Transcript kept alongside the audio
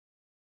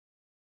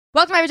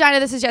Welcome to My Vagina.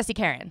 This is Jessie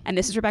Karen. And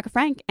this is Rebecca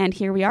Frank. And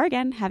here we are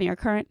again, having our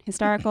current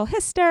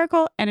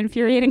hysterical, and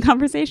infuriating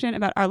conversation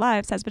about our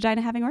lives as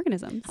vagina-having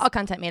organisms. All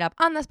content made up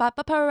on the spot,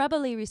 but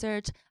probably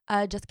researched.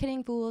 Just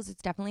kidding, fools.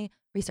 It's definitely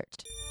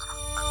researched.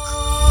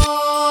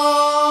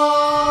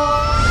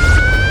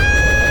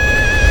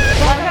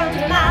 Welcome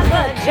to my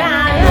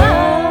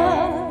vagina.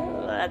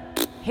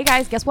 Hey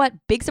guys, guess what?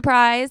 Big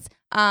surprise.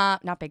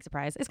 Not big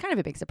surprise. It's kind of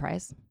a big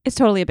surprise. It's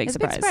totally a big It's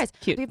surprise. a big surprise.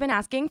 Cute. We've been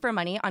asking for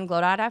money on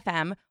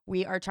Glow.fm.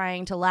 We are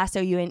trying to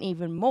lasso you in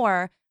even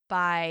more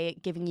by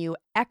giving you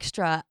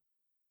extra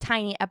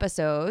tiny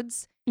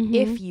episodes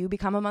if you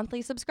become a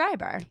monthly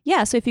subscriber.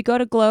 Yeah, so if you go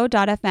to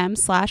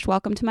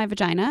glow.fm/welcome to my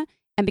vagina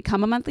and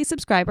become a monthly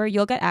subscriber,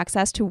 you'll get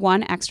access to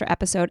one extra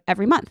episode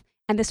every month.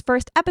 And this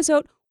first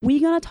episode,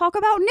 we're going to talk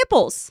about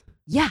nipples.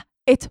 Yeah,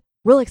 it's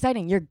real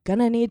exciting. You're going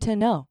to need to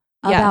know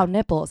about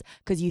nipples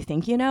because you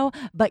think you know,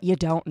 but you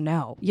don't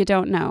know. You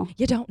don't know.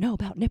 You don't know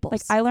about nipples.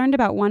 Like, I learned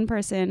about one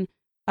person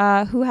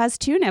who has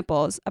two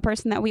nipples, a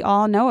person that we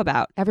all know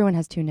about. Everyone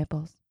has two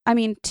nipples. I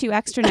mean, two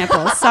extra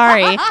nipples.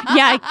 Sorry. Yeah,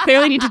 I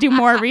clearly need to do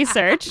more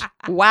research.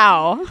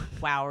 Wow.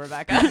 Wow,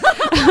 Rebecca.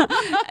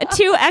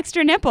 Two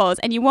extra nipples.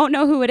 And you won't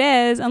know who it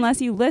is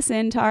unless you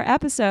listen to our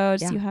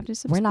episodes. Yeah. You have to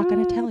subscribe. We're not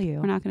going to tell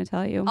you. We're not going to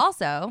tell you.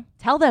 Also,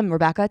 tell them,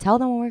 Rebecca. Tell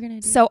them what we're going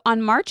to do. So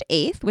on March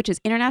 8th, which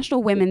is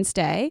International Women's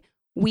Day,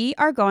 we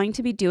are going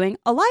to be doing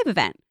a live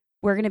event.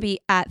 We're going to be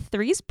at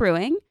Threes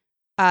Brewing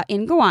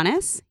in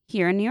Gowanus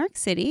here in New York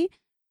City.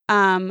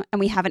 And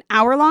we have an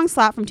hour-long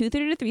slot from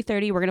 2:30 to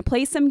 3:30. We're going to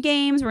play some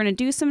games. We're going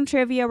to do some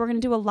trivia. We're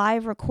going to do a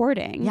live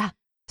recording. Yeah.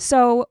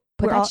 So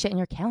put that shit in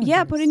your calendar.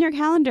 Yeah, put it in your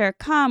calendar.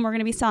 Come. We're going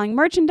to be selling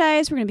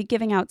merchandise. We're going to be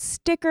giving out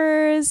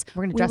stickers.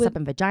 We're going to dress up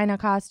in vagina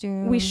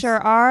costumes. We sure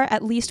are.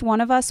 At least one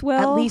of us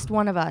will. At least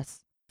one of us.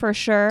 For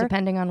sure.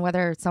 Depending on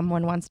whether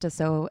someone wants to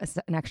sew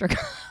an extra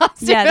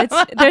costume. Yeah,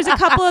 there's a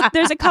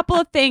couple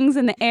of things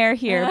in the air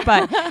here,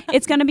 but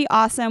it's going to be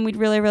awesome. We'd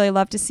really, really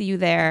love to see you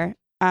there.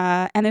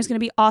 And there's going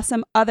to be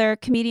awesome other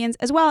comedians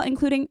as well,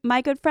 including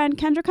my good friend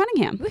Kendra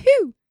Cunningham.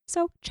 Woohoo!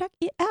 So check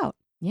it out.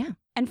 Yeah.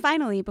 And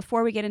finally,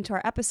 before we get into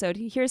our episode,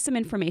 here's some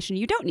information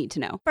you don't need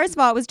to know. First of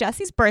all, it was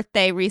Jessie's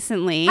birthday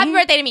recently. Happy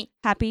birthday to me.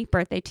 Happy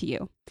birthday to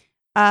you.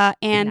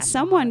 And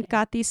someone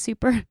got these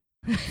super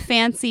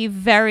fancy,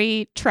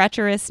 very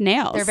treacherous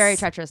nails. They're very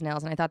treacherous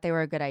nails, and I thought they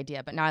were a good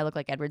idea. But now I look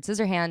like Edward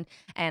Scissorhand,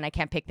 and I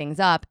can't pick things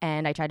up.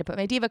 And I tried to put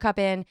my Diva cup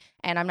in,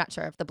 and I'm not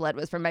sure if the blood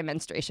was from my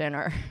menstruation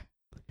or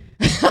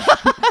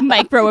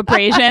micro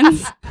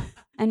abrasions.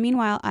 And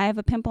meanwhile, I have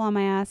a pimple on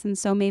my ass, and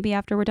so maybe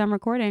after we're done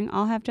recording,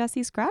 I'll have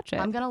Jessie scratch it.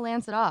 I'm gonna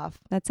lance it off.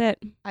 That's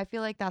it. I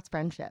feel like that's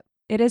friendship.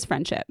 It is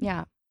friendship.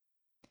 Yeah.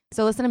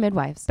 So listen to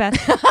Midwives.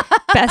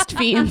 Best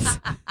fiends.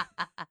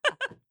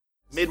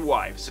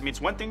 Midwives. I mean, it's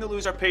one thing to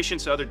lose our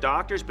patients to other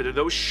doctors, but to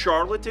those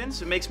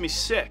charlatans, it makes me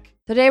sick.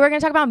 Today we're going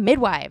to talk about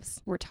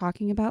midwives. We're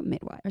talking about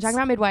midwives. We're talking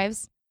about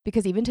midwives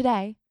because even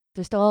today,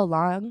 there's still a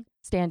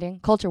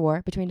long-standing culture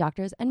war between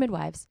doctors and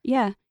midwives.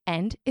 Yeah.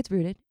 And it's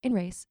rooted in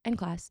race and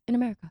class in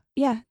America.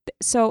 Yeah.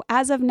 So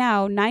as of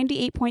now,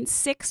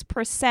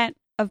 98.6%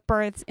 of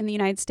births in the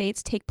United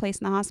States take place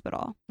in the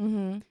hospital.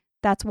 Mm-hmm.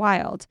 That's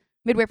wild.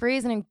 Midwifery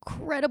is an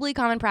incredibly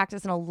common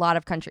practice in a lot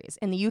of countries.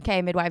 In the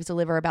UK, midwives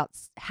deliver about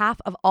half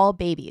of all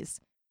babies,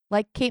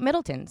 like Kate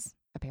Middleton's,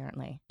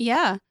 apparently.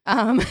 Yeah.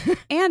 And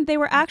it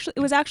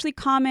was actually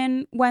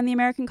common when the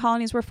American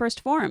colonies were first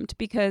formed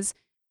because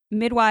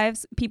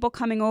midwives, people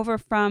coming over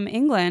from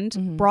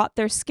England, brought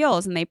their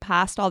skills and they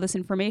passed all this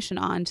information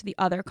on to the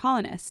other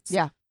colonists.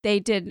 Yeah.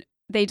 They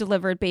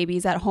delivered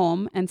babies at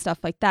home and stuff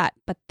like that.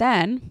 But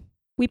then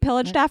we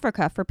pillaged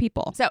Africa for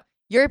people. So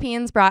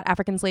Europeans brought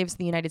African slaves to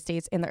the United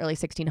States in the early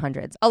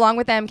 1600s. Along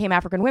with them came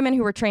African women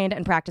who were trained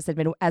and practiced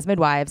as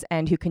midwives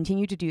and who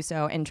continue to do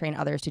so and train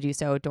others to do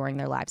so during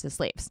their lives as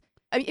slaves.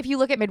 I mean, if you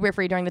look at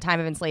midwifery during the time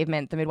of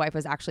enslavement, the midwife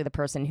was actually the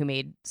person who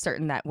made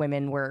certain that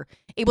women were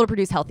able to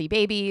produce healthy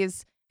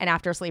babies. And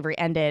after slavery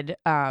ended,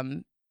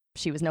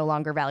 she was no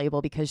longer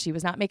valuable because she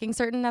was not making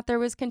certain that there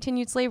was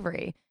continued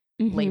slavery.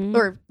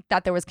 Or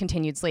that there was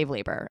continued slave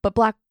labor. But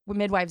Black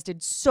midwives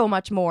did so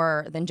much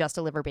more than just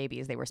deliver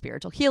babies. They were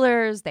spiritual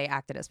healers. They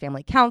acted as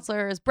family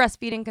counselors,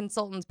 breastfeeding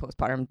consultants,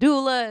 postpartum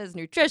doulas,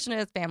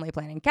 nutritionists, family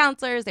planning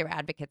counselors. They were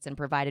advocates and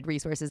provided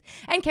resources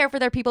and care for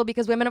their people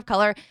because women of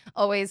color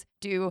always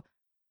do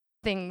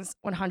things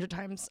 100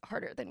 times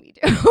harder than we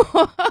do.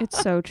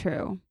 It's so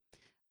true.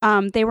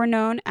 They were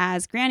known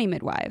as granny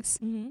midwives.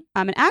 And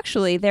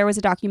actually, there was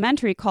a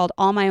documentary called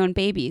All My Own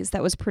Babies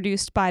that was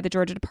produced by the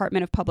Georgia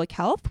Department of Public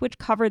Health, which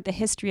covered the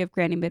history of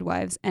granny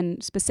midwives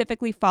and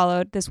specifically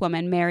followed this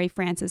woman, Mary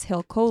Frances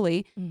Hill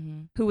Coley,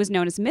 who was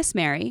known as Miss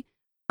Mary.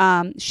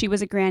 She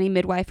was a granny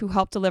midwife who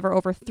helped deliver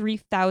over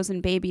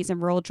 3,000 babies in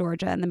rural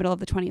Georgia in the middle of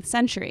the 20th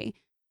century.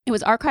 It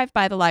was archived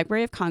by the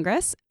Library of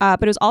Congress,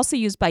 but it was also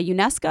used by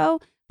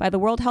UNESCO, by the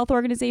World Health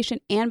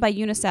Organization, and by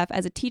UNICEF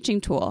as a teaching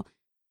tool.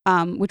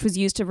 Which was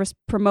used to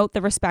promote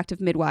the respect of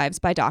midwives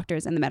by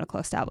doctors and the medical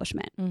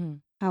establishment.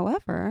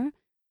 However,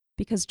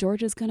 because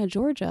Georgia's gonna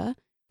Georgia,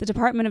 The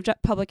Department of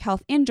Public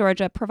Health in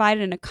Georgia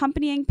provided an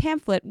accompanying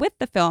pamphlet with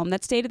the film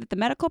that stated that the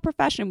medical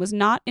profession was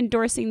not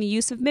endorsing the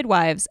use of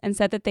midwives and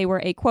said that they were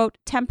a, quote,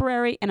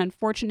 temporary and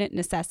unfortunate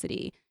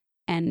necessity,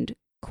 end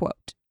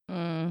quote.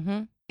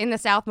 Mm-hmm. In the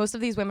South, most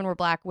of these women were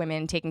Black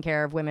women taking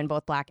care of women,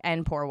 both Black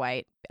and poor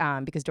white,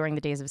 because during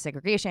the days of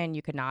segregation,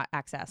 you could not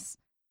access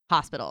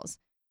hospitals.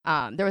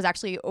 There was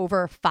actually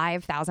over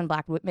 5,000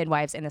 Black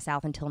midwives in the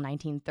South until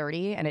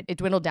 1930, and it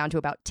dwindled down to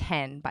about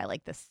 10 by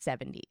like the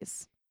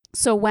 70s.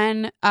 So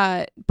when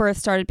birth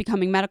started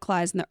becoming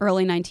medicalized in the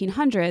early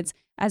 1900s,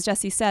 as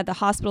Jesse said, the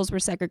hospitals were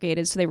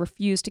segregated, so they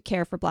refused to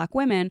care for Black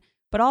women,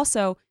 but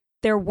also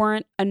there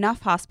weren't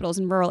enough hospitals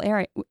in rural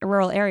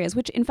areas,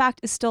 which in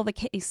fact is still the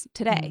case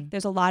today.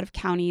 There's a lot of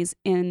counties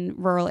in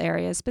rural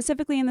areas,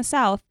 specifically in the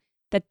South,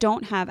 that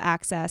don't have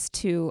access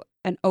to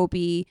an OB,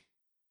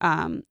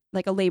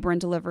 like a labor and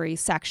delivery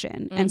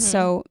section. And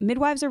so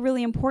midwives are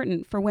really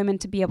important for women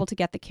to be able to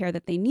get the care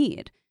that they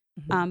need.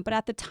 But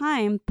at the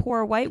time,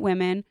 poor white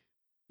women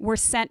were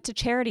sent to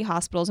charity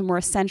hospitals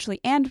and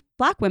and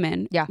Black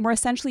women were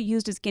essentially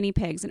used as guinea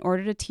pigs in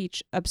order to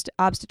teach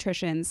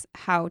obstetricians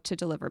how to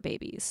deliver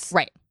babies.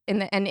 Right. In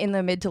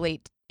the mid to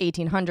late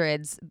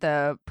 1800s,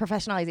 the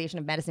professionalization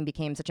of medicine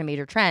became such a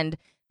major trend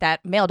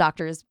that male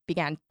doctors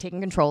began taking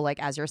control,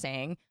 like as you're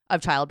saying, of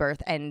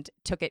childbirth and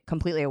took it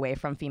completely away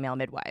from female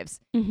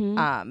midwives.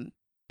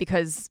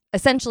 Because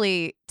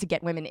essentially, to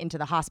get women into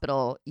the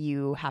hospital,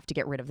 you have to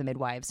get rid of the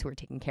midwives who are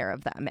taking care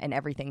of them and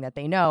everything that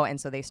they know.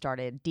 And so they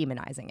started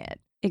demonizing it.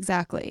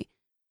 Exactly.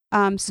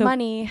 So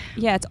money.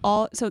 Yeah,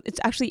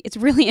 it's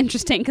really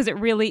interesting because it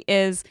really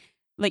is,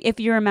 like,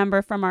 if you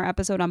remember from our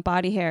episode on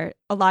body hair,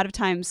 a lot of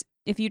times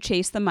if you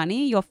chase the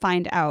money, you'll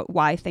find out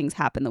why things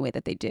happen the way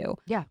that they do.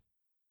 Yeah.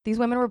 These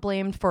women were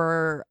blamed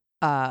for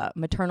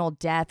maternal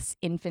deaths,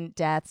 infant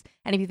deaths.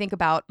 And if you think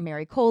about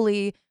Mary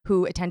Coley,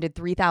 who attended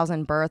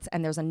 3,000 births,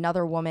 and there's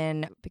another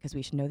woman, because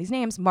we should know these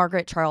names,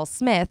 Margaret Charles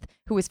Smith,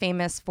 who was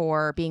famous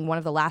for being one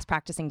of the last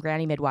practicing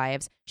granny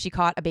midwives. She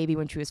caught a baby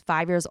when she was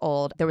 5 years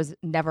old. There was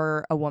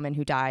never a woman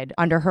who died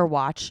under her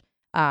watch.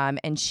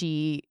 And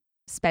she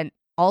spent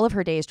all of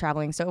her days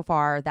traveling so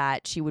far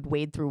that she would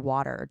wade through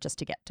water just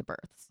to get to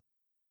births.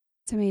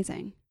 It's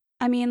amazing.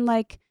 I mean,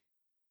 like,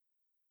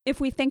 if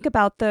we think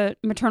about the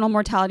maternal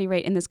mortality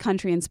rate in this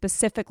country and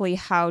specifically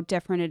how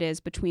different it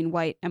is between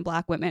white and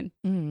Black women,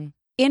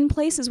 in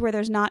places where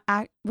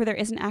where there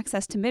isn't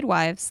access to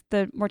midwives,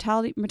 the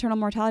maternal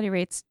mortality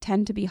rates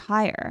tend to be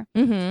higher.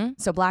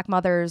 So Black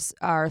mothers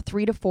are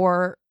 3 to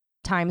 4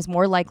 times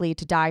more likely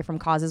to die from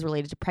causes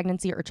related to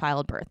pregnancy or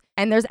childbirth.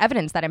 And there's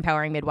evidence that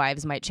empowering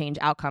midwives might change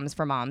outcomes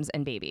for moms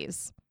and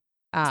babies.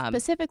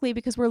 Specifically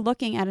because we're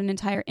looking at an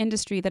entire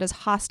industry that is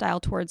hostile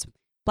towards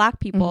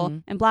Black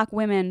people and Black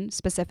women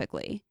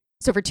specifically.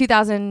 So for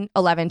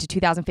 2011 to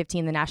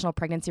 2015, the national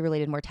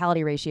pregnancy-related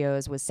mortality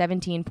ratios was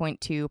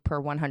 17.2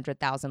 per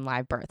 100,000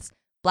 live births.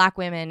 Black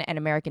women and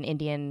American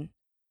Indian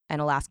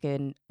and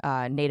Alaskan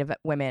Native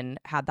women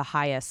had the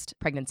highest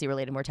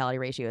pregnancy-related mortality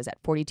ratios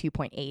at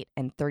 42.8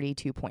 and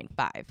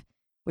 32.5,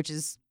 which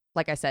is,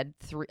 like I said,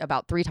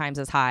 about 3 times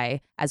as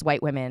high as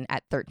white women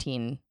at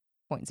 13.0.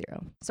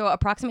 So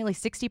approximately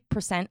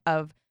 60%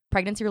 of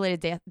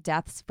pregnancy-related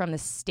deaths from the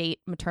State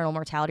Maternal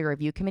Mortality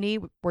Review Committee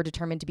were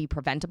determined to be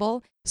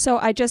preventable. So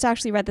I just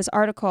actually read this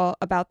article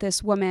about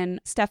this woman,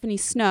 Stephanie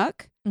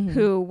Snook,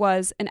 who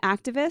was an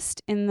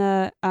activist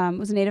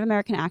was a Native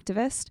American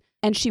activist,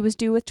 and she was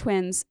due with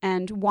twins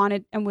and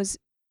was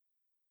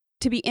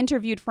to be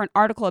interviewed for an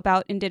article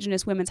about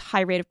Indigenous women's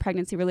high rate of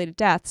pregnancy-related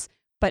deaths,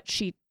 but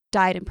she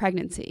died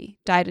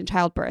in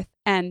childbirth.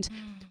 And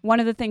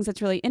one of the things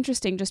that's really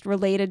interesting, just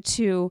related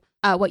to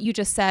what you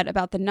just said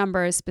about the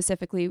numbers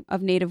specifically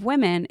of Native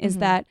women, is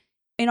that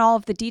in all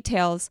of the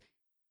details,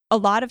 a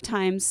lot of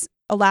times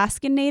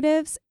Alaskan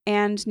Natives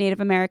and Native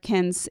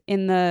Americans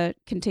in the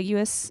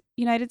contiguous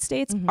United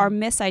States are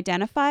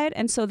misidentified.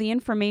 And so the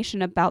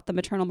information about the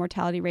maternal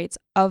mortality rates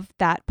of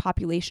that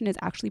population is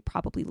actually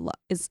probably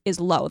is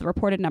low. The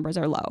reported numbers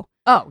are low.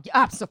 Oh,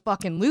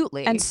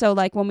 absolutely. And so,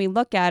 like, when we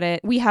look at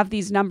it, we have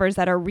these numbers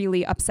that are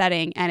really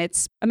upsetting. And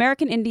it's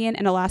American Indian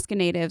and Alaska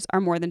Natives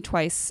are more than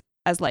twice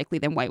as likely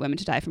than white women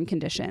to die from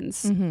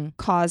conditions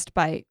caused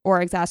by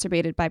or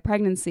exacerbated by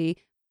pregnancy.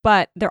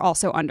 But they're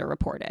also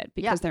underreported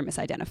because they're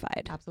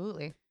misidentified.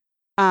 Absolutely.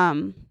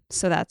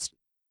 So that's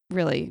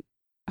really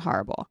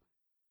horrible.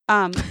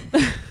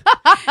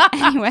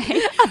 Anyway,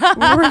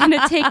 we're going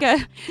to take a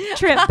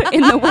trip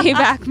in the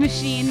Wayback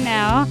Machine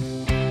now.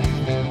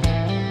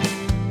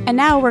 And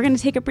now we're going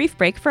to take a brief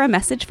break for a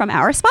message from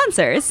our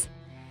sponsors.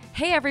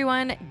 Hey,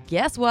 everyone.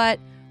 Guess what?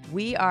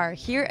 We are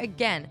here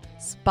again,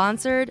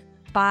 sponsored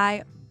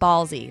by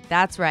Ballsy.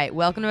 That's right.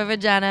 Welcome to My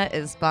Vagina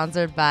is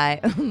sponsored by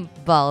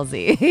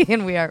Ballsy.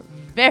 And we are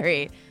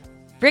very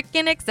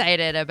freaking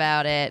excited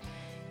about it.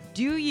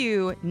 Do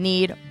you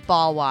need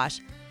ball wash?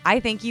 I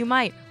think you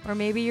might. Or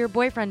maybe your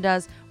boyfriend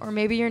does. Or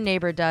maybe your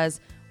neighbor does.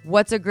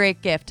 What's a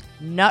great gift?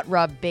 Nut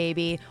rub,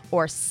 baby,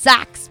 or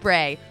sack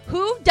spray.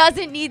 Who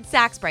doesn't need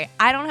sack spray?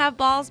 I don't have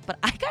balls, but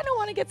I kind of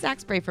want to get sack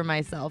spray for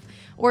myself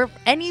or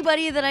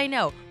anybody that I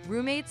know.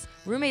 Roommates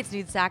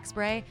need sack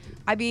spray.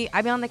 I be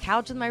on the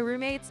couch with my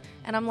roommates,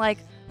 and I'm like,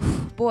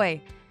 boy,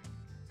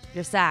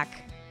 your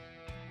sack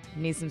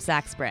needs some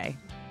sack spray.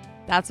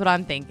 That's what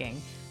I'm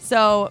thinking.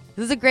 So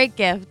this is a great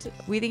gift.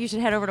 We think you should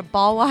head over to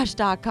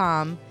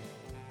ballwash.com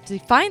to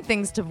find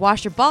things to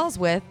wash your balls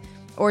with,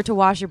 or to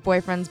wash your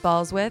boyfriend's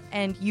balls with,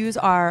 and use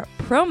our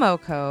promo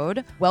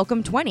code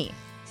WELCOME20.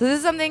 So this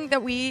is something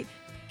that we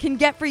can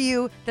get for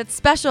you that's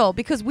special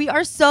because we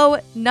are so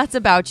nuts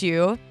about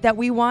you that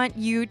we want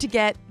you to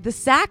get the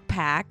sack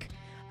pack.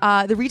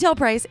 The retail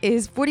price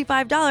is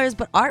 $45,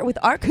 but with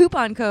our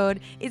coupon code,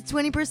 it's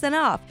 20%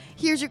 off.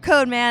 Here's your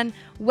code, man.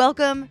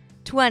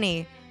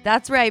 WELCOME20.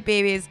 That's right,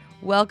 babies.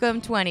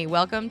 WELCOME20.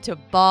 Welcome to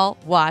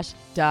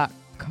ballwash.com.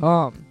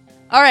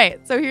 All right,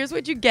 so here's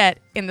what you get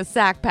in the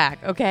sack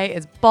pack, okay?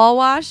 It's ball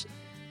wash,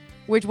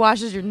 which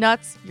washes your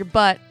nuts, your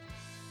butt,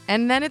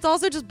 and then it's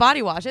also just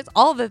body wash. It's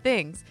all the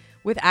things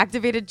with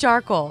activated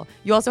charcoal.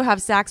 You also have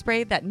sack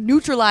spray that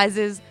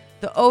neutralizes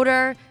the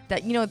odor,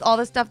 that, all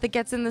the stuff that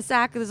gets in the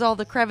sack. There's all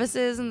the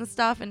crevices and the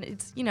stuff, and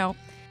it's,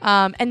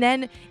 and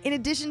then in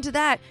addition to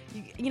that,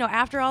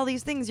 after all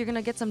these things, you're going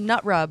to get some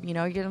nut rub,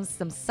 you're getting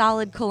some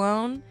solid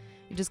cologne.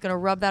 You're just going to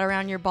rub that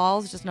around your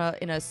balls just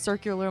in a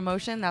circular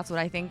motion. That's what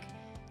I think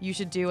you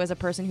should do as a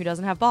person who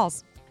doesn't have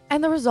balls.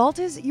 And the result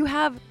is you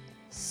have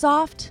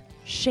soft,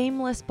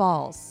 shameless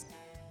balls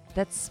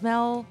that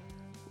smell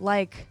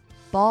like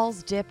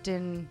balls dipped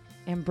in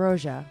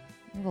ambrosia.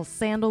 A little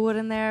sandalwood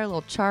in there, a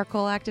little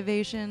charcoal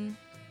activation.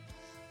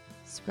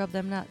 Scrub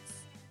them nuts.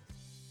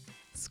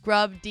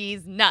 Scrub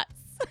these nuts.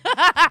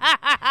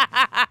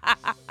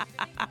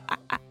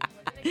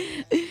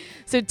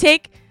 So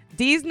take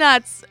these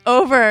nuts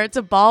over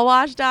to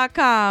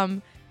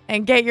ballwash.com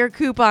and get your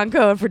coupon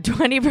code for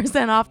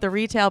 20% off the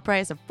retail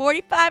price of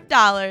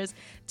 $45.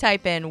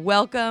 Type in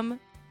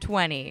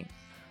WELCOME20.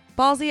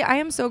 Ballsy, I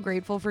am so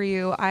grateful for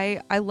you.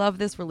 I love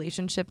this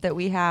relationship that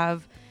we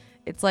have.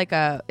 It's like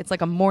a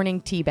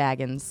morning tea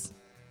baggins.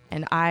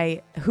 And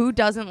who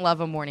doesn't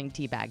love a morning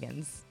tea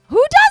baggins?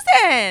 Who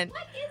doesn't?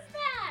 What is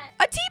that?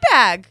 A tea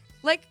bag.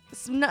 Like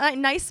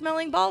nice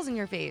smelling balls in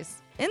your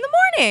face in the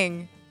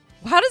morning.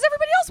 How does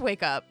everybody else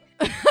wake up?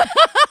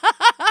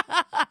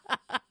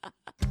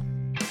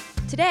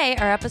 Today,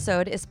 our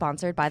episode is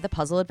sponsored by the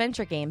puzzle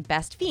adventure game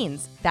Best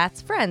Fiends.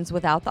 That's Friends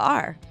without the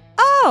R.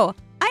 Oh,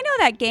 I know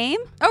that game.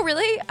 Oh,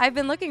 really? I've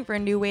been looking for a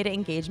new way to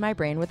engage my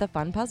brain with a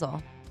fun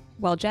puzzle.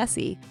 Well,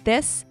 Jesse,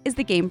 this is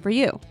the game for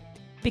you.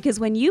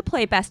 Because when you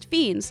play Best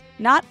Fiends,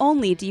 not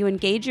only do you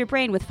engage your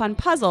brain with fun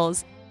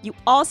puzzles, you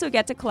also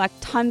get to collect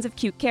tons of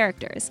cute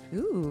characters.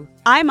 Ooh.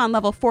 I'm on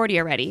level 40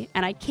 already,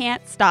 and I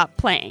can't stop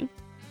playing.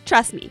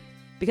 Trust me,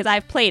 because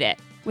I've played it.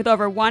 With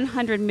over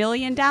 100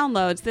 million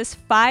downloads, this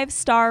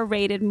 5-star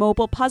rated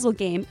mobile puzzle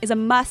game is a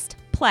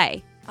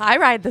must-play. I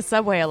ride the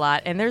subway a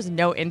lot, and there's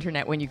no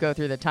internet when you go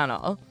through the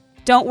tunnel.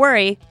 Don't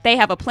worry, they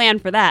have a plan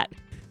for that.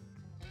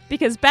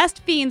 Because Best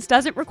Fiends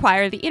doesn't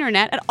require the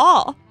internet at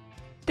all.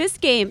 This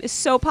game is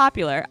so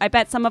popular, I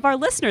bet some of our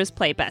listeners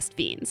play Best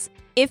Fiends.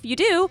 If you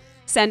do,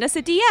 send us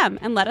a DM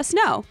and let us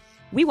know.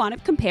 We want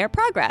to compare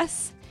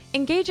progress.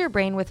 Engage your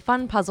brain with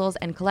fun puzzles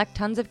and collect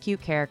tons of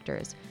cute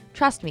characters.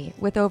 Trust me,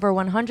 with over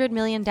 100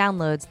 million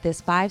downloads, this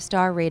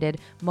 5-star rated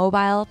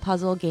mobile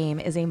puzzle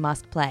game is a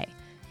must-play.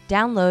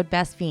 Download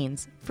Best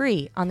Fiends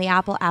free on the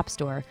Apple App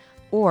Store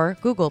or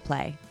Google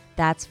Play.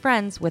 That's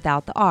Friends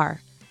without the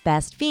R.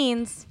 Best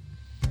Fiends.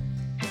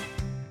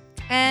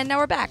 And now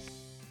we're back.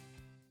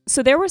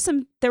 So there were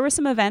some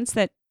events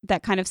that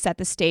kind of set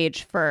the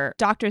stage for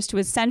doctors to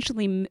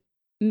essentially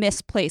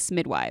misplace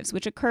midwives,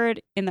 which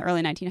occurred in the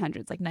early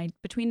 1900s,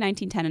 between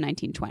 1910 and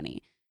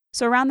 1920.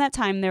 So around that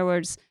time, there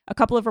was a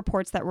couple of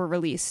reports that were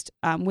released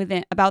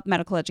about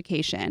medical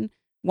education.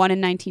 One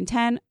in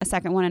 1910, a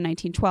second one in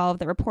 1912,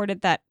 that reported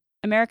that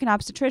American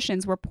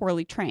obstetricians were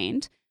poorly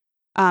trained.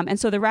 And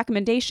so the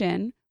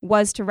recommendation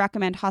was to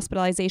recommend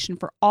hospitalization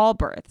for all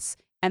births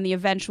and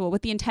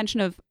with the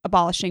intention of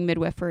abolishing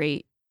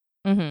midwifery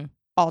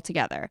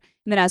altogether.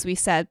 And then, as we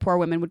said, poor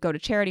women would go to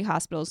charity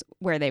hospitals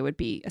where they would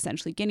be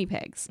essentially guinea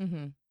pigs.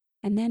 Mm-hmm.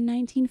 And then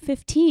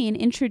 1915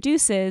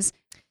 introduces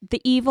the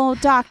evil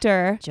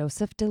doctor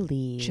Joseph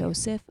DeLee.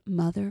 Joseph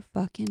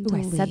motherfucking Ooh,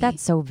 DeLee. I said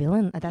that's so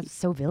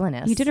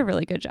villainous. You did a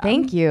really good job.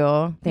 Thank you.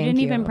 You didn't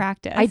even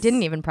practice. I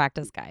didn't even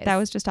practice, guys. That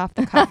was just off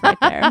the cuff right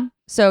there.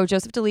 So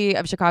Joseph DeLee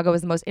of Chicago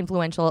was the most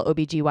influential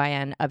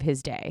OBGYN of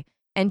his day.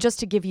 And just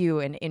to give you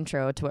an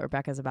intro to what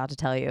Rebecca's about to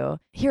tell you,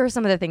 here are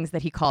some of the things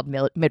that he called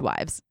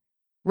midwives.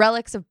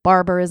 Relics of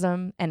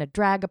barbarism and a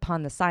drag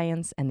upon the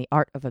science and the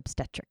art of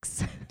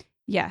obstetrics.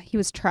 Yeah, he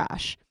was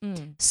trash.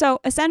 So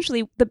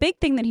essentially, the big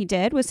thing that he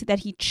did was that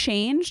he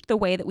changed the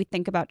way that we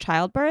think about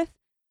childbirth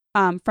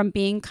from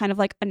being kind of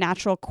like a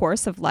natural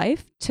course of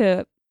life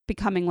to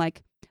becoming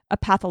like a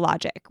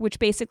pathologic, which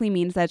basically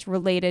means that it's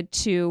related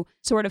to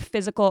sort of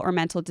physical or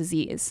mental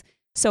disease.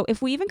 So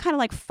if we even kind of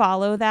like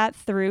follow that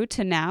through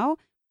to now,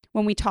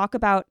 when we talk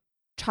about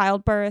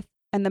childbirth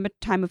and the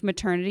time of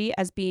maternity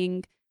as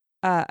being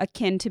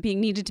akin to being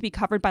needed to be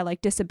covered by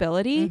like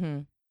disability,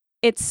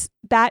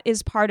 that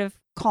is part of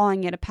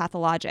calling it a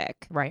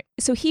pathologic. Right.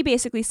 So he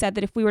basically said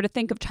that if we were to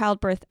think of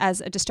childbirth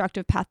as a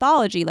destructive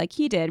pathology like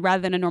he did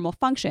rather than a normal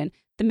function,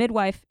 the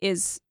midwife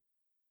is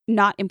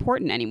not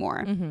important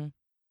anymore.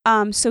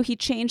 So he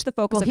changed the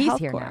focus of he's health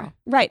here care. now.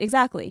 Right,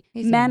 exactly.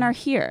 Men are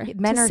here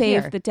to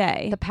save the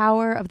day. The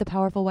power of the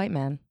powerful white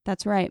man.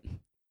 That's right.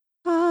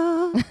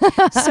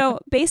 So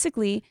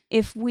basically,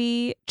 if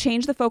we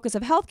change the focus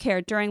of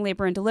healthcare during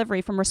labor and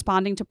delivery from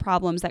responding to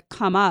problems that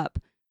come up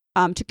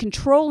to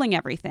controlling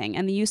everything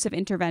and the use of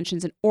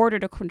interventions in order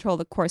to control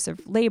the course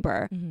of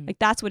labor, like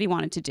that's what he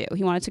wanted to do.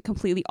 He wanted to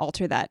completely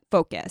alter that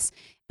focus.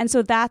 And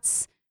so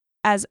that's,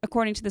 as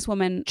according to this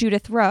woman,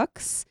 Judith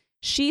Rooks,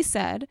 she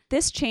said,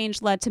 this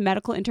change led to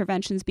medical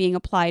interventions being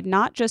applied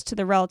not just to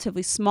the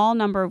relatively small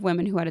number of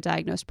women who had a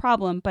diagnosed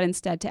problem, but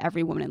instead to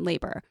every woman in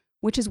labor,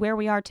 which is where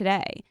we are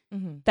today.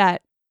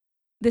 That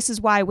this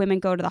is why women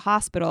go to the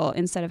hospital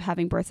instead of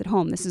having birth at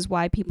home. This is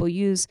why people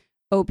use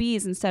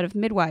OBs instead of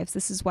midwives.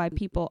 This is why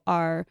people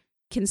are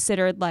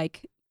considered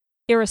like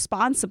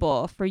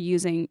irresponsible for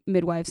using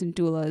midwives and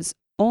doulas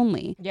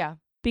only. Yeah.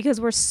 Because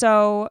we're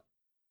so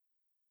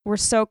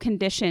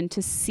conditioned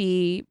to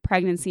see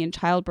pregnancy and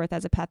childbirth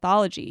as a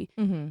pathology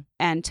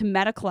and to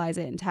medicalize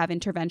it and to have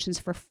interventions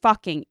for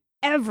fucking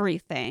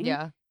everything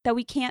that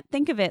we can't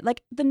think of it.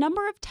 Like the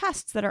number of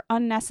tests that are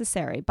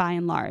unnecessary by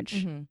and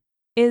large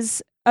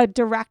is a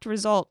direct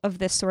result of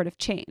this sort of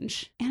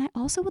change. And I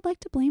also would like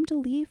to blame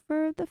DeLee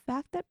for the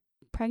fact that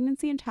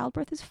pregnancy and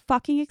childbirth is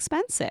fucking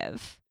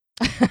expensive.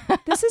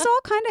 This is all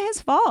kind of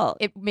his fault.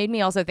 It made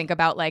me also think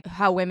about like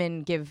how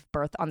women give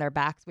birth on their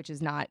backs, which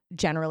is not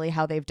generally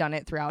how they've done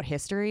it throughout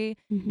history.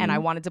 And I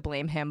wanted to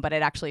blame him, but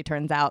it actually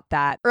turns out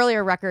that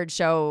earlier records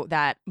show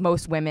that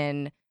most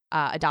women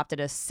adopted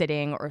a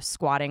sitting or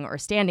squatting or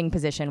standing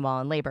position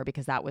while in labor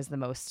because that's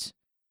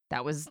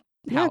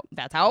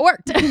how it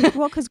worked.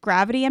 Well, because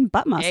gravity and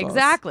butt muscles.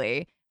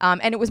 Exactly.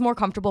 And it was more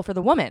comfortable for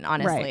the woman,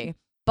 honestly. Right.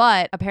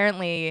 But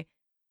apparently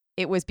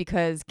it was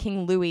because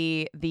King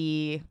Louis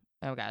the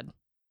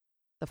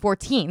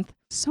 14th.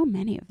 So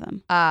many of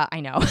them. I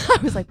know. I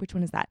was like, which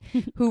one is that?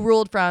 Who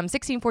ruled from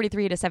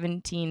 1643 to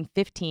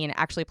 1715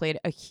 actually played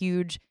a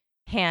huge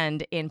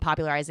hand in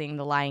popularizing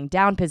the lying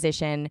down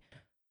position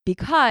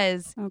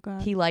because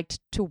he liked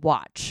to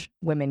watch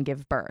women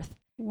give birth.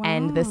 Wow.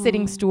 And the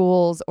sitting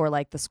stools or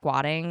like the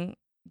squatting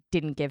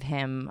didn't give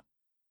him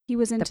He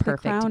was into the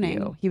perfect crowning.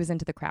 view. He was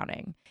into the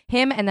crowning.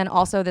 Him and then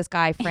also this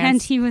guy,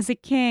 And he was a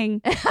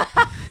king.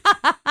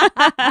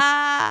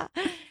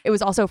 It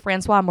was also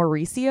Francois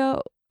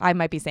Mauricio. I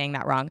might be saying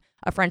that wrong.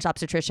 A French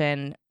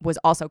obstetrician was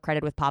also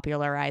credited with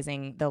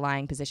popularizing the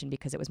lying position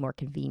because it was more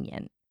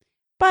convenient.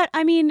 But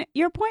I mean,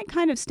 your point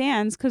kind of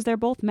stands because they're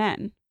both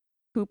men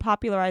who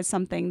popularized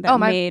something that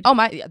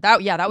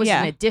that was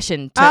in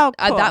addition to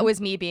cool. that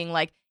was me being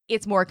like,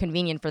 it's more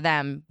convenient for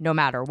them no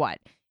matter what,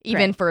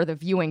 even for the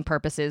viewing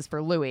purposes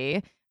for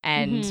Louis.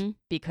 And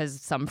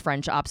because some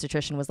French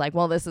obstetrician was like,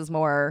 well, this is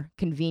more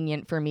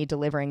convenient for me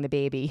delivering the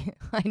baby.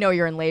 I know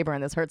you're in labor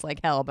and this hurts like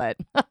hell, but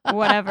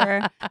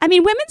whatever. I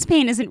mean, women's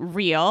pain isn't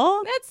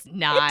real. It's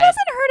not. It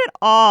doesn't hurt at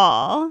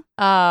all.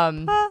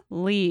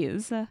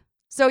 Please.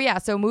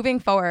 So moving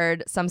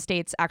forward, some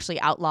states actually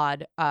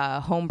outlawed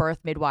home birth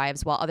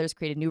midwives while others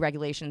created new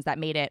regulations that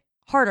made it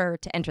harder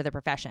to enter the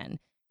profession.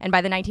 And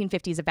by the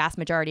 1950s, a vast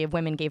majority of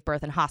women gave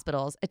birth in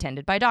hospitals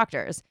attended by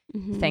doctors.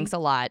 Thanks a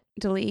lot,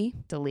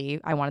 DeLee.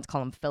 I wanted to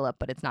call him Philip,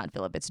 but it's not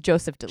Philip. It's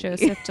Joseph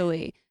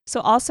DeLee. So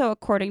also,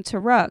 according to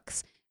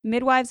Rooks,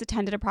 midwives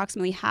attended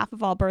approximately half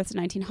of all births in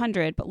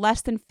 1900, but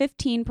less than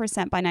 15%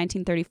 by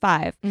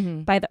 1935.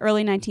 By the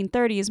early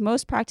 1930s,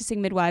 most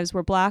practicing midwives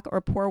were Black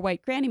or poor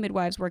white granny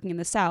midwives working in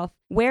the South.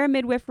 Where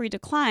midwifery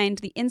declined,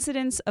 the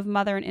incidence of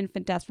mother and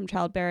infant deaths from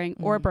childbearing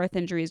or birth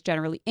injuries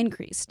generally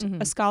increased.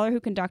 A scholar who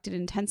conducted an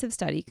intensive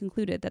study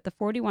concluded that the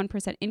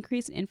 41%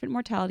 increase in infant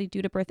mortality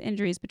due to birth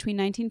injuries between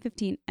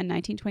 1915 and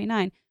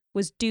 1929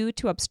 was due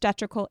to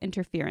obstetrical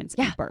interference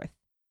in birth.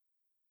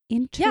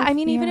 Yeah, I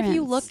mean, even if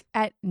you look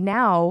at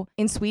now,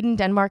 in Sweden,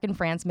 Denmark, and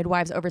France,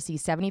 midwives oversee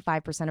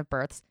 75% of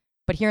births.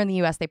 But here in the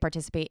U.S., they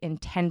participate in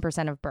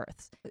 10% of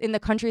births. In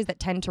the countries that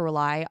tend to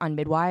rely on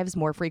midwives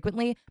more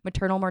frequently,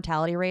 maternal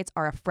mortality rates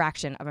are a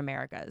fraction of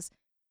America's.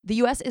 The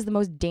U.S. is the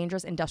most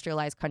dangerous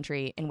industrialized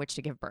country in which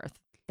to give birth.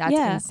 That's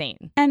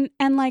insane. And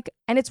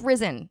it's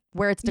risen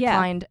where it's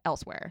declined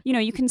elsewhere. You know,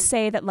 you can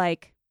say that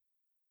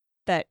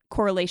that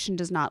correlation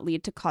does not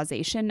lead to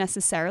causation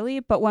necessarily,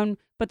 but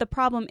the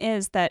problem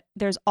is that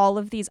there's all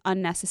of these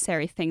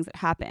unnecessary things that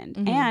happened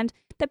and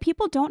that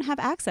people don't have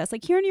access.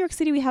 Like here in New York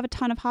City, we have a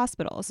ton of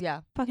hospitals.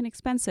 Yeah. Fucking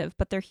expensive,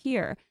 but they're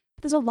here.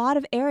 But there's a lot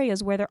of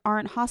areas where there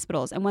aren't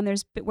hospitals, and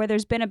where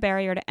there's been a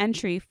barrier to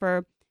entry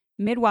for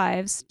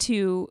midwives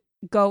to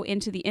go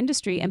into the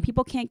industry and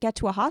people can't get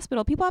to a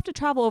hospital. People have to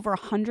travel over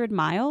 100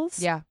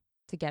 miles. Yeah.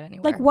 To get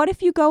anywhere. Like what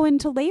if you go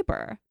into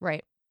labor?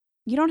 Right.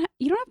 You don't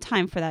have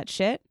time for that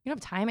shit. You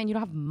don't have time and you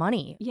don't have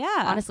money.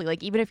 Yeah. Honestly,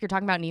 like even if you're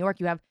talking about New York,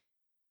 you have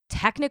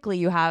technically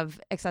you have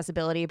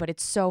accessibility, but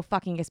it's so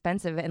fucking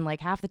expensive. And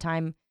like half the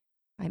time,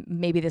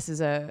 maybe this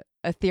is a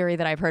theory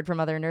that I've heard from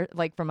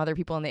from other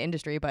people in the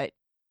industry, but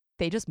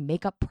they just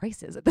make up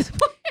prices at this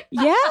point.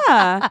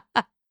 Yeah.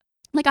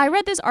 Like I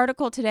read this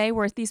article today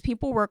where these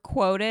people were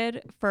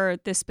quoted for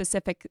this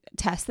specific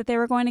test that they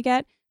were going to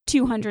get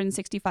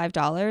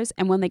 $265,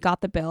 and when they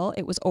got the bill,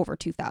 it was over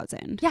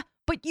 $2,000. Yeah,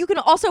 but you can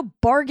also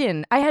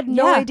bargain. I had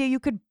no idea you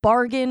could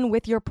bargain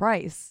with your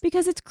price.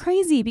 Because it's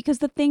crazy, because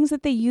the things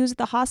that they use at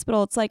the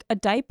hospital, it's like a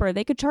diaper.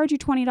 They could charge you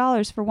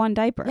 $20 for one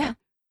diaper. Yeah.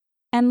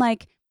 And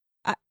like,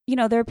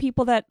 there are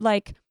people that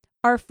like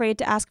are afraid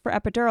to ask for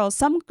epidurals.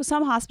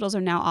 Some hospitals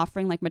are now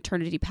offering like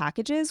maternity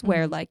packages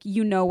where like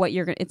what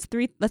you're gonna. It's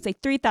let's say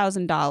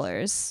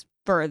 $3,000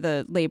 for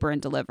the labor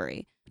and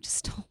delivery, which is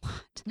still a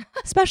lot,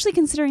 especially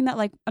considering that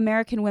like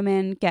American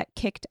women get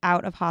kicked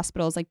out of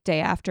hospitals like day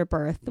after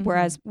birth,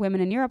 whereas women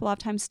in Europe a lot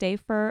of times stay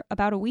for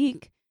about a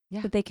week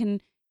that they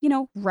can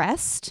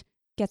rest,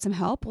 get some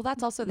help. Well,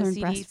 that's also the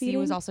CDC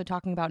was also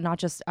talking about not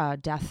just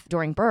death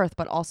during birth,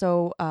 but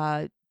also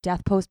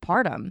death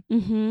postpartum.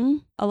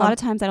 A lot of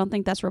times I don't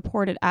think that's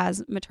reported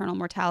as maternal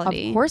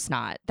mortality. Of course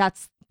not.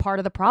 That's part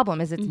of the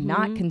problem is it's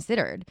not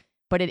considered,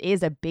 but it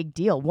is a big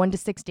deal. 1 to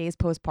 6 days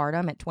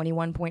postpartum at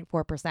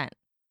 21.4%.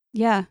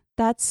 Yeah,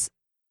 that's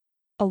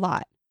a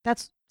lot.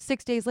 That's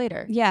 6 days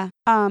later. Yeah.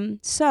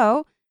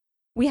 So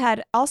we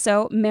had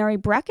also Mary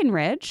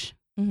Breckinridge,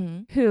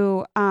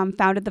 who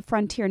founded the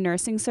Frontier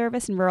Nursing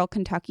Service in rural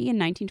Kentucky in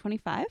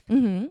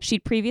 1925.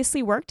 She'd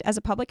previously worked as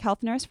a public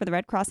health nurse for the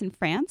Red Cross in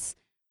France.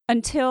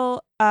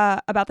 Until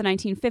about the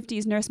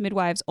 1950s, nurse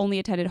midwives only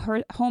attended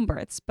home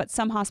births, but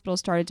some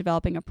hospitals started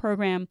developing a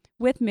program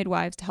with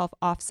midwives to help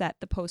offset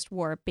the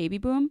post-war baby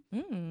boom.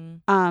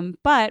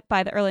 But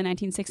by the early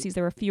 1960s,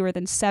 there were fewer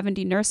than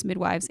 70 nurse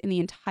midwives in the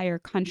entire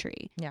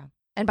country. Yeah.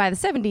 And by the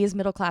 70s,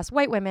 middle-class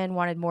white women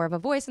wanted more of a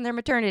voice in their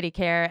maternity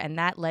care, and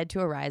that led to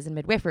a rise in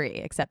midwifery.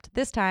 Except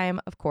this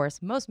time, of course,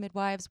 most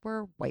midwives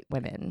were white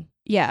women.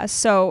 Yeah,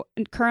 so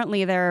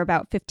currently there are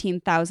about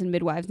 15,000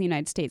 midwives in the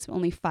United States.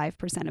 Only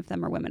 5% of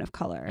them are women of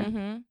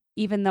color.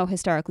 Even though,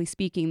 historically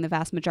speaking, the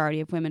vast majority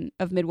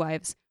of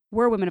midwives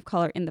were women of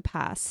color in the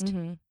past.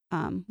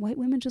 White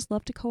women just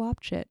love to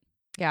co-opt shit.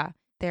 Yeah,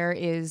 there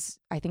is,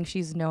 I think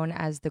she's known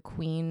as the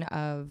queen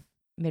of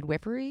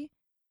midwifery.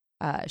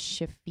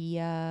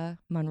 Shafia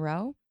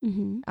Monroe.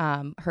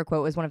 Her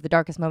quote was, "One of the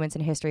darkest moments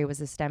in history was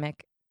the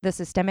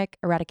systemic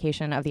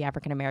eradication of the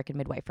African American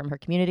midwife from her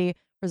community,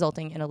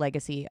 resulting in a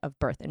legacy of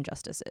birth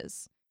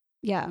injustices."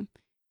 Yeah,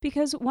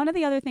 because one of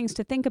the other things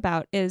to think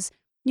about is,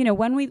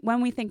 when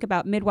we think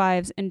about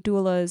midwives and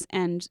doulas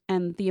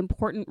and the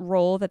important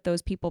role that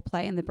those people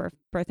play in the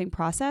birthing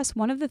process,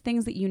 one of the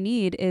things that you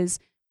need is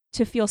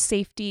to feel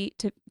safety,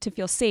 to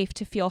feel safe,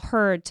 to feel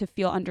heard, to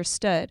feel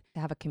understood. To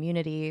have a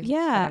community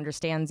that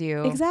understands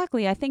you.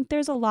 Exactly. I think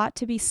there's a lot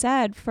to be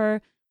said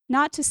for,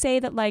 not to say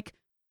that like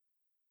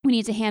we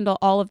need to handle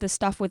all of this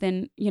stuff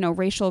within,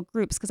 racial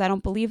groups, because I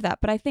don't believe that.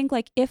 But I think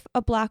like if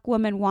a Black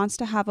woman wants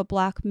to have a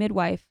Black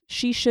midwife,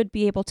 she should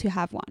be able to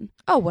have one.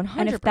 Oh, 100%.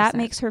 And if that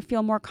makes her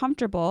feel more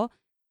comfortable,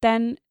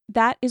 then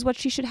that is what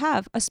she should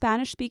have. A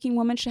Spanish-speaking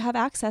woman should have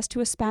access to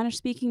a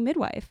Spanish-speaking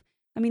midwife.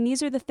 I mean,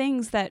 these are the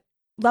things that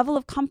level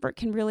of comfort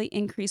can really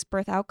increase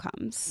birth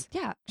outcomes.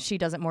 Yeah, she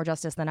does it more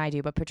justice than I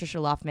do. But Patricia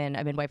Loftman,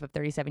 a midwife of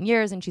 37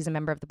 years, and she's a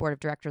member of the board of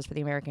directors for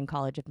the American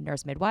College of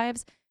Nurse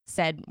Midwives,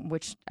 said,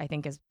 which I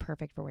think is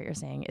perfect for what you're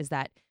saying, is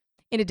that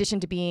in addition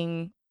to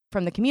being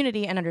from the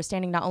community and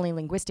understanding not only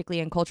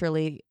linguistically and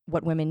culturally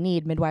what women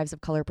need, midwives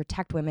of color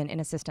protect women in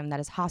a system that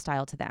is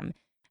hostile to them.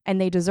 And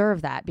they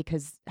deserve that,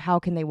 because how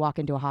can they walk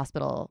into a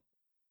hospital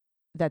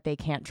that they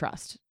can't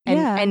trust?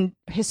 And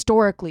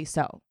historically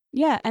so.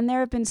 Yeah, and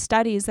there have been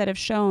studies that have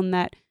shown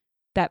that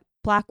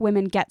Black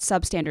women get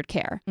substandard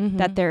care,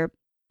 that they're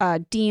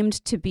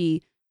deemed to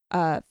be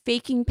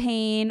faking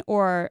pain,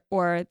 or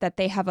that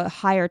they have a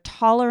higher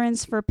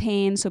tolerance for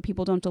pain, so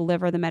people don't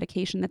deliver the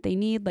medication that they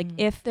need. Like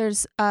if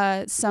there's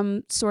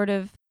some sort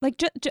of like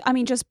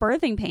just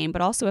birthing pain,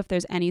 but also if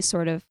there's any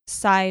sort of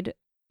side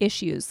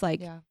issues,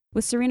 like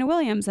with Serena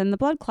Williams and the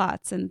blood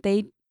clots, and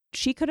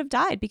she could have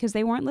died because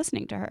they weren't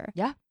listening to her.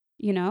 Yeah,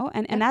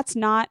 and that's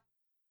not.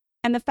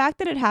 And the fact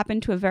that it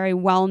happened to a very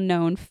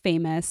well-known,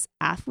 famous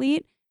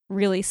athlete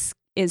really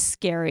is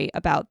scary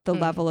about the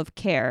level of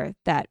care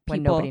that people...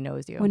 When nobody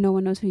knows you. When no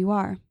one knows who you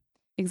are.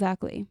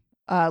 Exactly.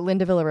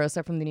 Linda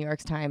Villarosa from the New York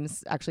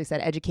Times actually said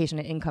education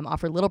and income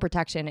offer little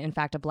protection. In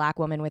fact, a Black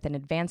woman with an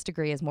advanced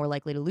degree is more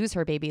likely to lose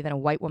her baby than a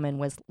white woman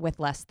with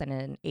less than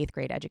an 8th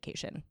grade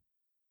education.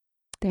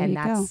 There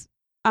you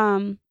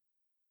go.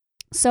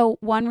 So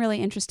one really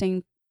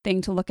interesting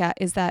thing to look at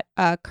is that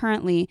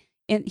currently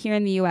here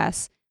in the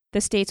U.S., the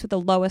states with the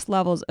lowest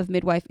levels of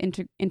midwife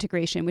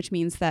integration, which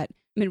means that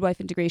midwife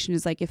integration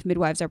is like if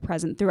midwives are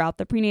present throughout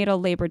the prenatal,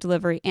 labor,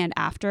 delivery, and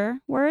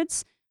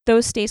afterwards,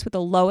 those states with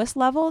the lowest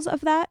levels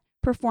of that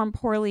perform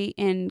poorly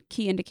in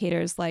key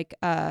indicators like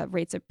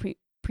rates of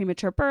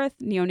premature birth,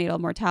 neonatal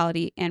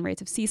mortality, and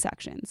rates of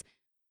C-sections.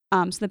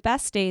 So the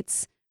best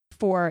states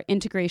for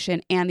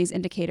integration and these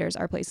indicators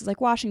are places like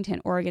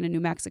Washington, Oregon, and New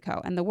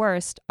Mexico. And the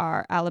worst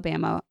are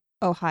Alabama,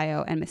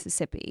 Ohio, and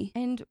Mississippi.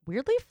 And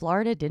weirdly,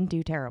 Florida didn't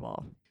do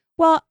terrible.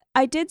 Well,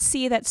 I did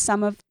see that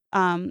some of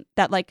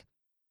that, like,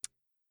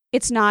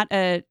 it's not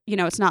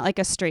like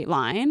a straight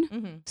line.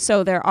 Mm-hmm.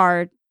 So there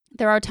are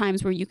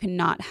times where you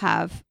cannot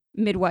have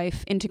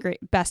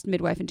best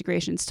midwife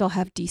integration, still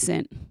have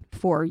decent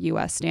for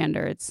U.S.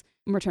 standards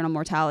maternal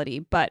mortality,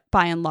 but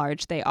by and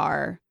large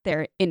they're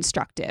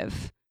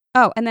instructive.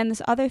 Oh, and then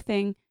this other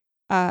thing,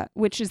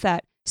 which is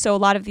that so a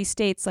lot of these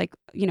states, like,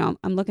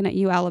 I'm looking at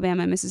you,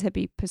 Alabama and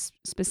Mississippi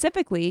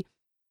specifically,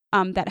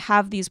 that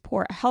have these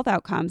poor health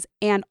outcomes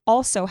and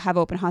also have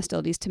open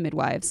hostilities to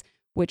midwives,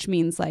 which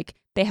means like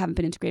they haven't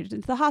been integrated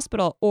into the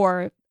hospital,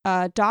 or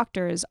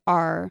doctors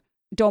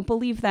don't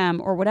believe them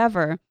or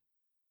whatever.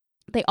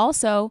 They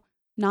also,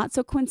 not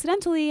so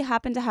coincidentally,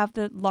 happen to have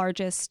the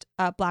largest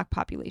Black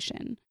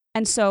population.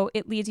 And so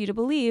it leads you to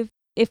believe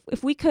if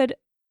we could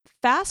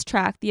fast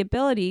track the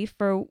ability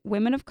for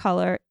women of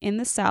color in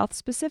the South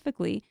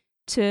specifically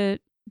to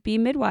be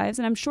midwives,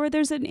 and I'm sure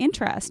there's an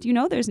interest,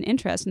 there's an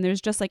interest, and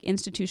there's just like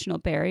institutional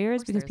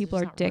barriers because people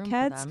are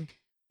dickheads.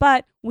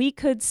 But we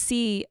could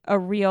see a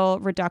real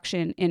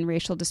reduction in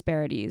racial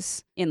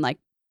disparities in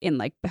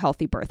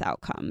healthy birth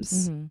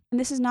outcomes. Mm-hmm. And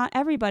this is not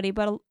everybody,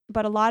 but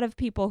a lot of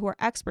people who are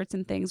experts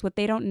in things, what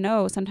they don't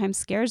know sometimes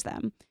scares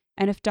them.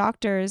 And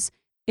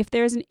if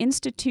there's an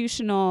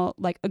institutional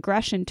like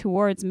aggression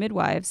towards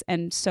midwives,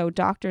 and so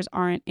doctors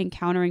aren't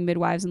encountering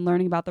midwives and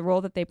learning about the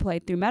role that they play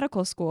through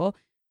medical school,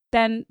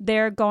 then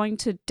they're going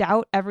to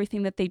doubt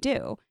everything that they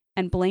do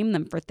and blame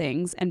them for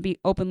things and be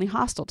openly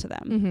hostile to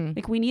them. Mm-hmm.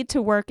 Like, we need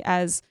to work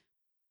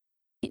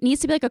it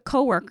needs to be like a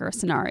coworker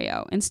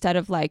scenario instead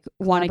of like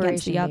one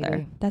against the other.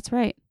 Maybe. That's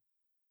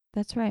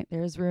right.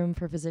 There's room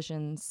for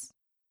physicians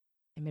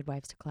and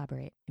midwives to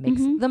collaborate. It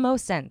makes Mhm. the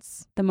most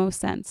sense. The most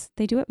sense.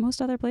 They do it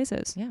most other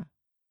places. Yeah.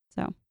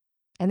 So.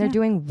 And they're Yeah.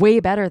 doing way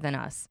better than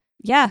us.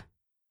 Yeah.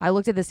 I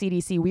looked at the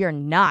CDC. We are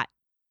not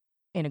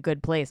in a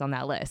good place on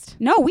that list.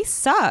 No, we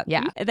suck.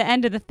 Yeah. The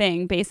end of the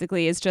thing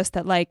basically is just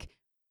that, like,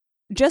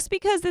 just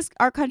because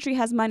our country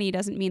has money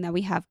doesn't mean that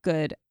we have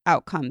good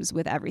outcomes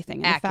with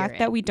everything. And the fact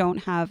that we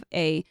don't have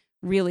a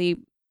really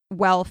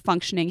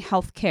well-functioning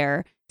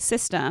healthcare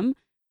system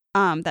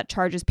that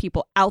charges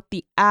people out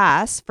the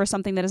ass for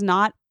something that is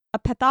not a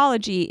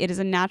pathology, it is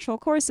a natural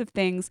course of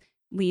things,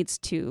 leads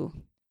to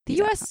The these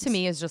U.S. outcomes. to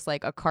me is just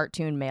like a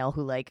cartoon male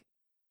who like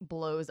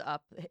blows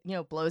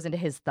into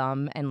his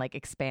thumb and like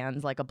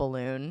expands like a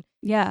balloon.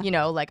 Yeah.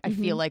 I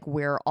feel like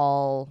we're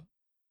all,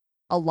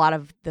 a lot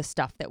of the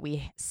stuff that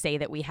we say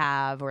that we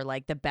have or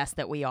like the best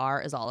that we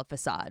are is all a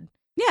facade.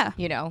 Yeah.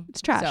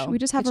 It's trash. So, we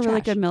just have a it's really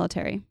trash. good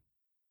military.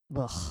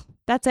 Ugh.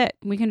 That's it.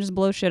 We can just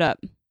blow shit up.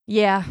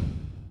 Yeah.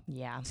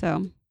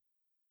 So,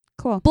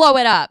 cool. Blow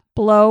it up.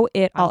 Blow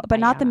it all, but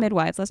not the yeah.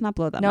 midwives. Let's not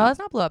blow them No, up. let's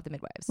not blow up the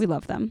midwives. We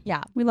love them.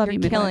 Yeah. We love you're you,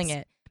 midwives. killing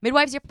it.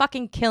 Midwives, you're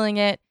fucking killing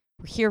it.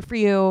 We're here for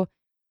you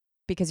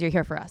because you're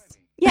here for us.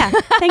 Yeah.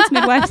 Thanks,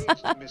 midwives.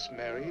 Engaged Miss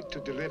Mary to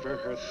deliver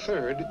her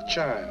third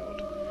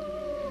child.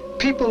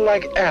 People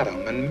like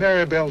Adam and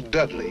Maribel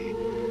Dudley,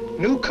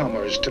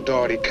 newcomers to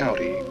Dougherty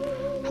County,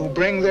 who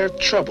bring their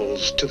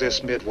troubles to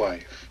this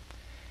midwife.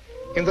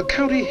 In the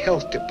county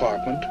health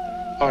department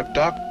are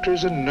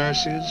doctors and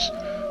nurses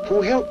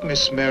who help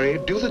Miss Mary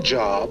do the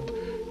job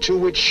to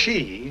which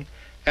she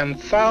and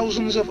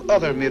thousands of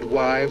other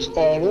midwives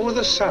all over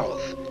the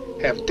South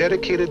have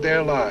dedicated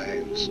their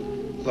lives,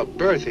 the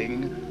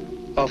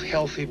birthing of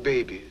healthy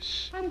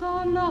babies. I'm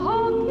gonna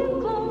hold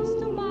you close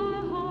to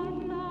my heart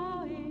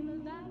now.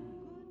 Ain't that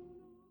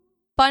good?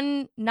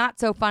 Fun, not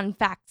so fun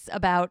facts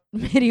about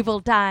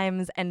medieval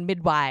times and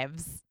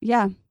midwives.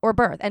 Yeah. Or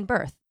birth,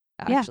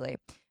 Yeah. actually.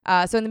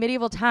 So in the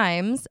medieval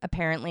times,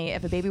 apparently,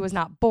 if a baby was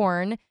not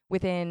born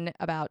within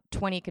about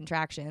 20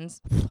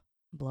 contractions,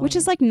 Which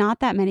is like not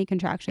that many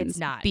contractions. It's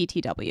not.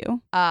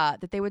 BTW.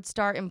 that they would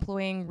start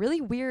employing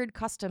really weird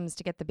customs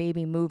to get the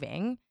baby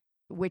moving,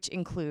 which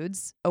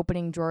includes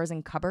opening drawers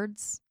and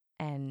cupboards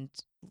and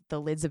the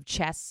lids of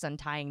chests,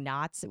 untying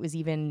knots. It was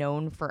even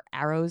known for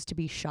arrows to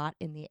be shot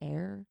in the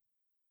air.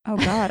 Oh,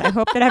 God. I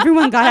hope that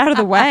everyone got out of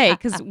the way,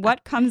 because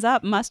what comes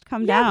up must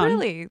come down.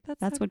 Really.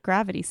 That's what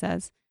gravity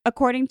says.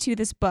 According to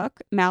this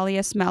book,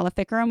 Malleus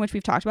Maleficarum, which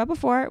we've talked about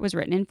before, it was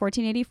written in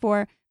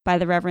 1484 by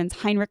the Reverends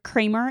Heinrich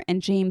Kramer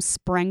and James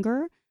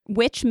Sprenger.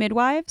 Witch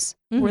midwives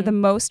were the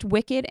most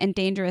wicked and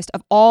dangerous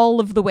of all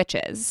of the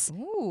witches.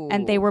 Ooh.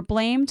 And they were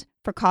blamed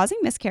for causing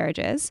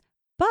miscarriages.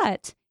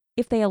 But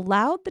if they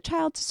allowed the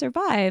child to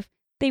survive,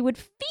 they would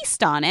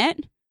feast on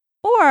it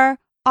or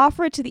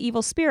offer it to the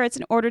evil spirits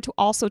in order to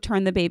also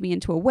turn the baby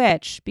into a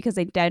witch, because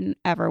they didn't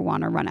ever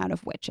want to run out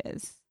of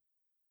witches.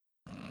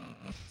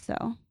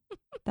 So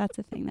that's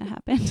a thing that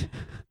happened.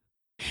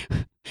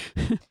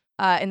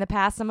 In the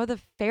past, some of the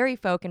fairy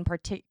folk in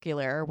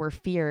particular were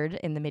feared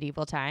in the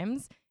medieval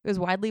times. It was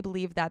widely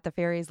believed that the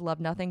fairies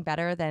loved nothing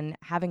better than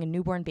having a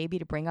newborn baby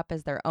to bring up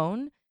as their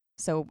own.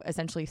 So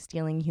essentially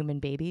stealing human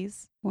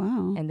babies.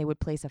 Wow. And they would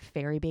place a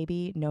fairy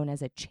baby known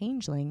as a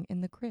changeling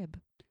in the crib.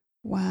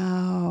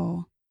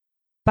 Wow.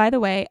 By the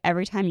way,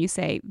 every time you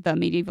say the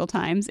medieval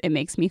times, it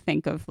makes me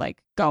think of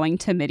like going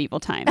to medieval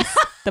times,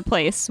 the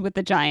place with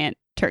the giant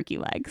turkey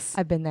legs.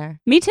 I've been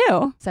there Me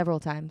too. several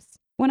times.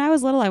 When I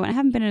was little, I went. I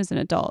haven't been as an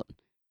adult,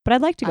 but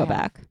I'd like to go I have.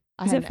 back.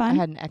 I Is had it fun? I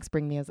had an ex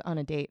bring me on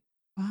a date.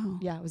 Wow.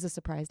 Yeah, it was a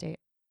surprise date.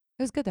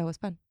 It was good though. It was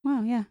fun.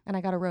 Wow. Yeah. And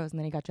I got a rose, and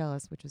then he got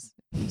jealous, which was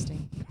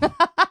interesting.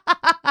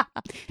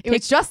 It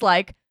was just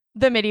like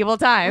the medieval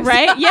times.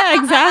 Right?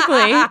 Yeah,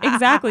 exactly.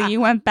 Exactly.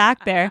 You went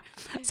back there.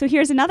 So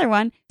here's another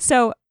one.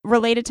 So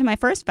related to my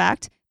first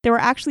fact, there were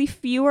actually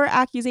fewer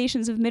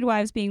accusations of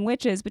midwives being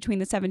witches between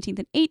the 17th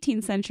and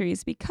 18th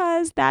centuries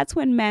because that's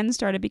when men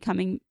started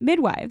becoming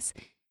midwives.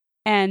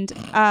 And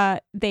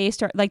they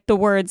start like the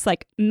words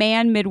like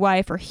man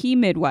midwife or he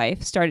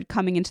midwife started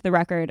coming into the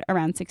record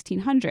around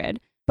 1600.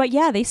 But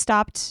yeah, they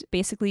stopped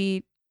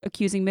basically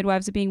accusing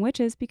midwives of being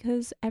witches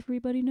because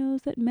everybody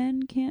knows that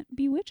men can't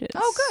be witches.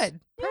 Oh,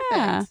 good. Perfect.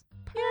 Yeah.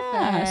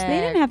 Yeah, so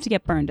they didn't have to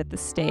get burned at the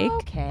stake.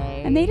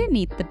 Okay. And they didn't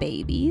eat the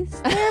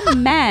babies. They're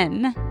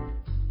men.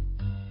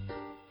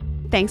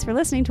 Thanks for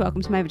listening to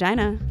Welcome to My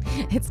Vagina.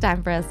 It's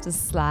time for us to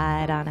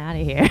slide on out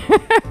of here.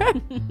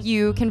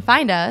 You can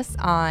find us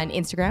on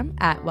Instagram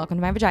at Welcome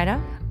to My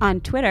Vagina. On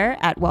Twitter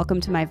at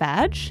Welcome to My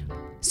Vag.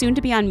 Soon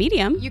to be on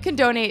Medium. You can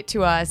donate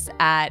to us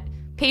at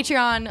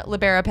Patreon,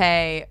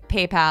 LiberaPay,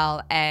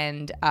 PayPal,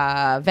 and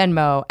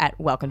Venmo at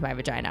Welcome to My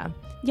Vagina.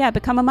 Yeah,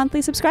 become a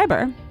monthly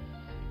subscriber.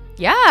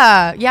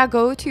 Yeah.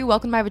 Go to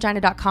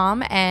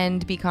welcometomyvagina.com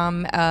and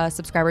become a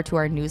subscriber to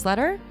our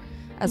newsletter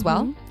as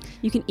well.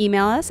 You can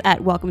email us at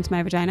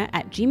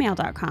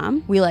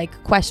welcometomyvagina@gmail.com. We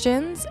like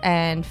questions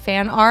and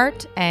fan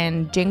art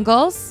and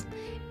jingles.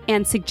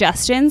 And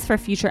suggestions for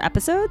future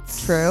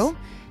episodes. True.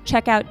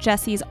 Check out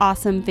Jesse's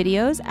awesome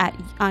videos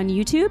on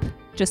YouTube.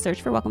 Just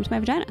search for Welcome to My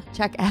Vagina.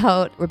 Check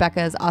out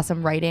Rebecca's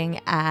awesome writing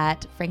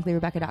at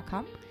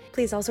franklyrebecca.com.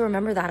 Please also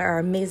remember that our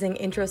amazing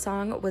intro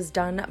song was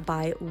done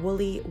by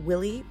Wooly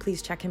Willy.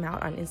 Please check him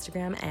out on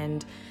Instagram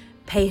and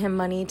pay him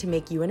money to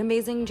make you an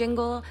amazing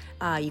jingle.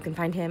 You can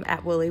find him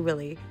at Wooly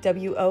Willy,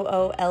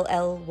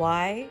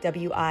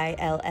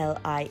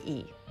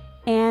 WOOLLYWILLIE.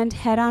 And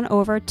head on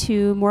over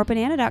to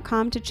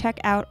morebanana.com to check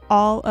out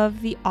all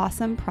of the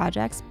awesome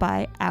projects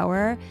by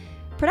our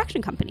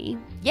production company.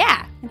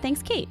 Yeah. And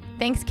thanks, Kate.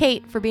 Thanks,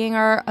 Kate, for being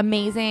our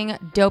amazing,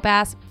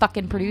 dope-ass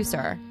fucking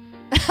producer.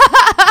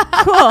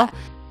 Cool.